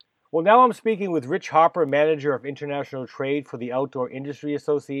Well, now I'm speaking with Rich Harper, Manager of International Trade for the Outdoor Industry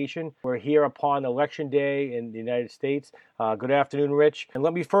Association. We're here upon Election Day in the United States. Good afternoon, Rich. And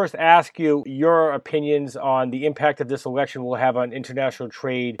let me first ask you your opinions on the impact of this election will have on international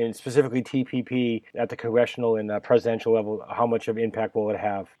trade, and specifically TPP at the congressional and presidential level. How much of impact will it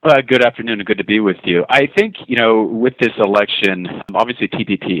have? Good afternoon and good to be with you. I think, with this election, obviously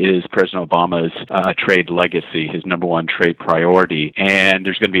TPP is President Obama's trade legacy, his number one trade priority. And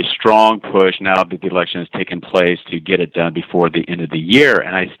there's going to be a strong push now that the election has taken place to get it done before the end of the year.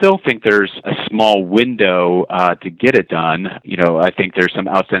 And I still think there's a small window to get it done. I think there's some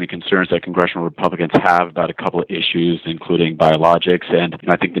outstanding concerns that congressional Republicans have about a couple of issues, including biologics. And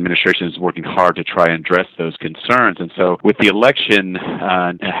I think the administration is working hard to try and address those concerns. And so with the election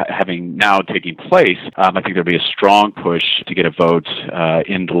having now taken place, I think there'll be a strong push to get a vote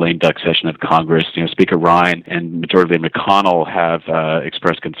in the lame duck session of Congress. Speaker Ryan and Majority Leader McConnell have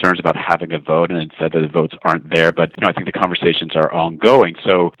expressed concerns about having a vote and said that the votes aren't there. But I think the conversations are ongoing.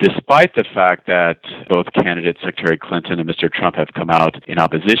 So despite the fact that both candidates, Secretary Clinton and Mr. Trump, have come out in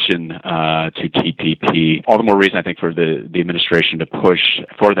opposition to TPP, all the more reason I think for the administration to push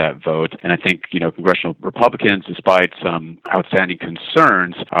for that vote. And I think congressional Republicans, despite some outstanding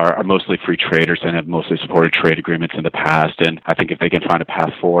concerns, are mostly free traders and have mostly supported trade agreements in the past. And I think if they can find a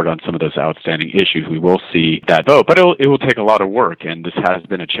path forward on some of those outstanding issues, we will see that vote. But it will take a lot of work, and this has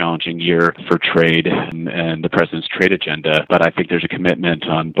been a challenging year for trade and the president's trade agenda. But I think there's a commitment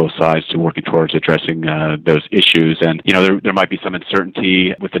on both sides to working towards addressing those issues. And there might be some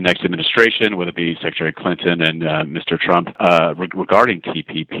uncertainty with the next administration, whether it be Secretary Clinton and Mr. Trump regarding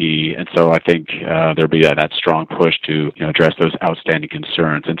TPP. And so I think there'll be that strong push to address those outstanding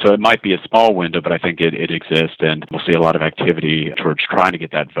concerns. And so it might be a small window, but I think it exists, and we'll see a lot of activity towards trying to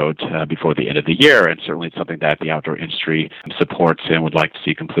get that vote before the end of the year. And certainly it's something that the outdoor industry supports and would like to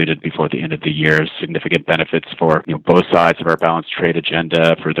see completed before the end of the year. Significant benefits for both sides of our balanced trade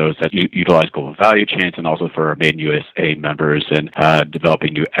agenda, for those that utilize global value chains, and also for our Made in USA members, and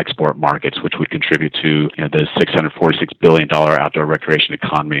developing new export markets, which would contribute to the $646 billion outdoor recreation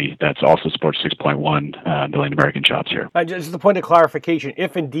economy that's also supports 6.1 million American jobs here. Just a point of clarification,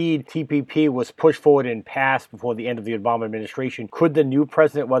 if indeed TPP was pushed forward and passed before the end of the Obama administration, could the new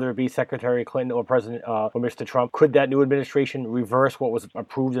president, whether it be Secretary Clinton or President or Mr. Trump, could that new administration reverse what was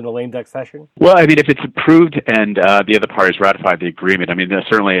approved in the lame duck session? Well, if it's approved and the other parties ratify the agreement,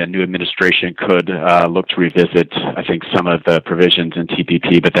 certainly a new administration could look to revisit, I think, some of the provisions in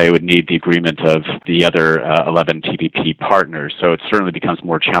TPP, but they would need the agreement of the other 11 TPP partners. So it certainly becomes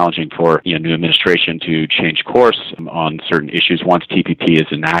more challenging for new administration to change course on certain issues. Once TPP is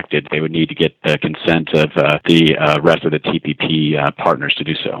enacted, they would need to get the consent of the rest of the TPP partners to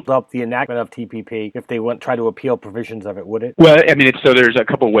do so. The enactment of TPP, if they try to appeal provisions of it, would it? Well, so there's a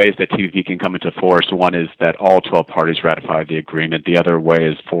couple of ways that TPP can come into force. One is that all 12 parties ratify the agreement. The other way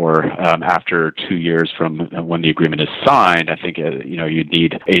is for after 2 years from when the agreement is signed, I think you'd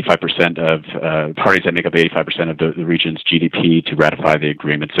need 85% of parties that make up 85% of the region's GDP to ratify the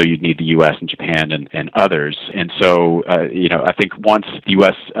agreement. So you'd need the U.S. and Japan and others. And so, I think once the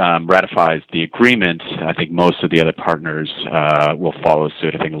U.S. ratifies the agreement, I think most of the other partners will follow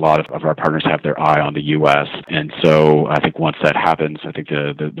suit. I think a lot of our partners have their eye on the U.S. And so I think once that happens, I think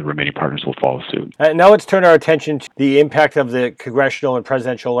the remaining partners will follow suit. Now let's turn our attention to the impact of the congressional and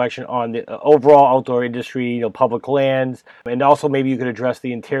presidential election on the overall outdoor industry, public lands, and also maybe you could address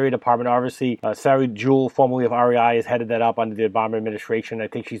the Interior Department. Obviously, Sari Jewell, formerly of REI, has headed that up under the Obama administration. I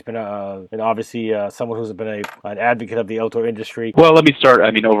think she's been obviously someone who's been an advocate of the outdoor industry. Well, let me start.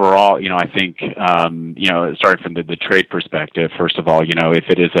 Overall, I think, starting from the trade perspective, first of all, if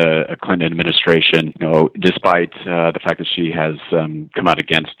it is a Clinton administration, despite the fact that she has come out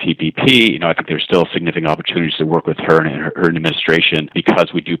against TPP, I think there's still significant opportunities to work with her and her administration,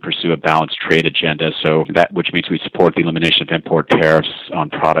 because we do pursue a balanced trade agenda. So which means we support the elimination of import tariffs on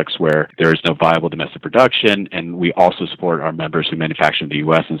products where there is no viable domestic production, and we also support our members who manufacture in the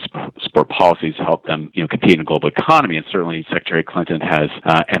U.S. and support policies to help them, compete in the global economy. And certainly, Secretary Clinton has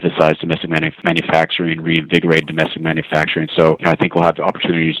emphasized domestic manufacturing, reinvigorated domestic manufacturing. So I think we'll have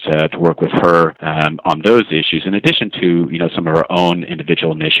opportunities to work with her on those issues, in addition to some of our own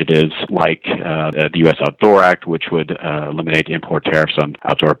individual initiatives, like the U.S. Outdoor Act, which would eliminate import tariffs on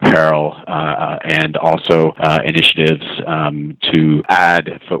outdoor apparel, and also initiatives to add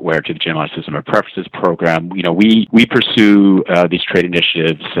footwear to the Generalized System of Preferences program. We pursue these trade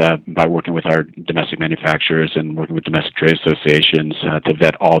initiatives by working with our domestic manufacturers and working with domestic trade associations to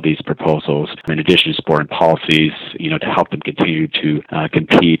vet all these proposals, in addition to supporting policies, to help them continue to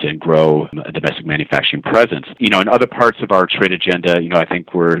compete and grow a domestic manufacturing presence. In other parts of our trade agenda, I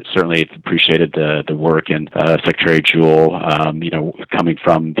think we're certainly appreciated the work and Secretary Jewell, coming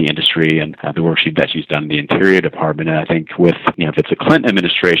from the industry and the work that she's done in the Interior Department. And I think with, if it's a Clinton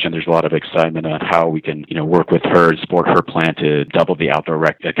administration, there's a lot of excitement on how we can, work with her and support her plan to double the outdoor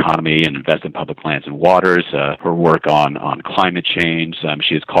economy and invest in public lands and waters. Her work on climate change.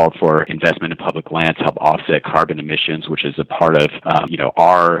 She has called for investment in public lands to help offset carbon emissions, which is a part of,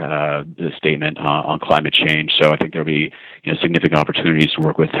 our statement on climate change. So I think there'll be, significant opportunities to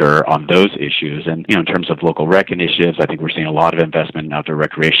work with her on those issues. And, in terms of local rec initiatives, I think we're seeing a lot of investment in outdoor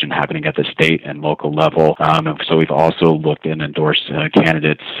recreation happening at the state and local level. So we've also looked and endorsed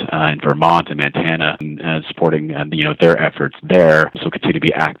candidates in Vermont and Montana, supporting, their efforts there. So continue to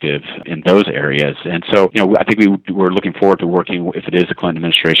be active in those areas. And so, I think we're looking forward to working, if it is a Clinton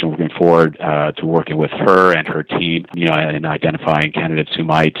administration, looking forward to working with her and her team, in identifying candidates who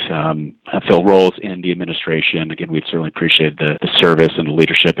might fill roles in the administration. Again, we've certainly appreciated the service and the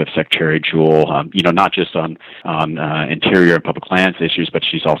leadership of Secretary Jewell, not just on interior and public lands issues, but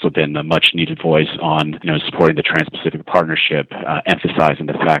she's also been a much-needed voice on, supporting the Trans-Pacific Partnership, emphasizing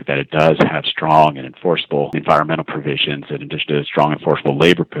the fact that it does have strong and enforceable environmental provisions in addition to strong enforceable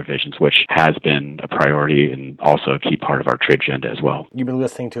labor provisions, which has been a priority and also a key part of our trade agenda as well. You've been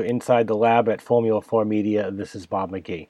listening to Inside the Lab at Formula 4 Media. This is Bob McGee.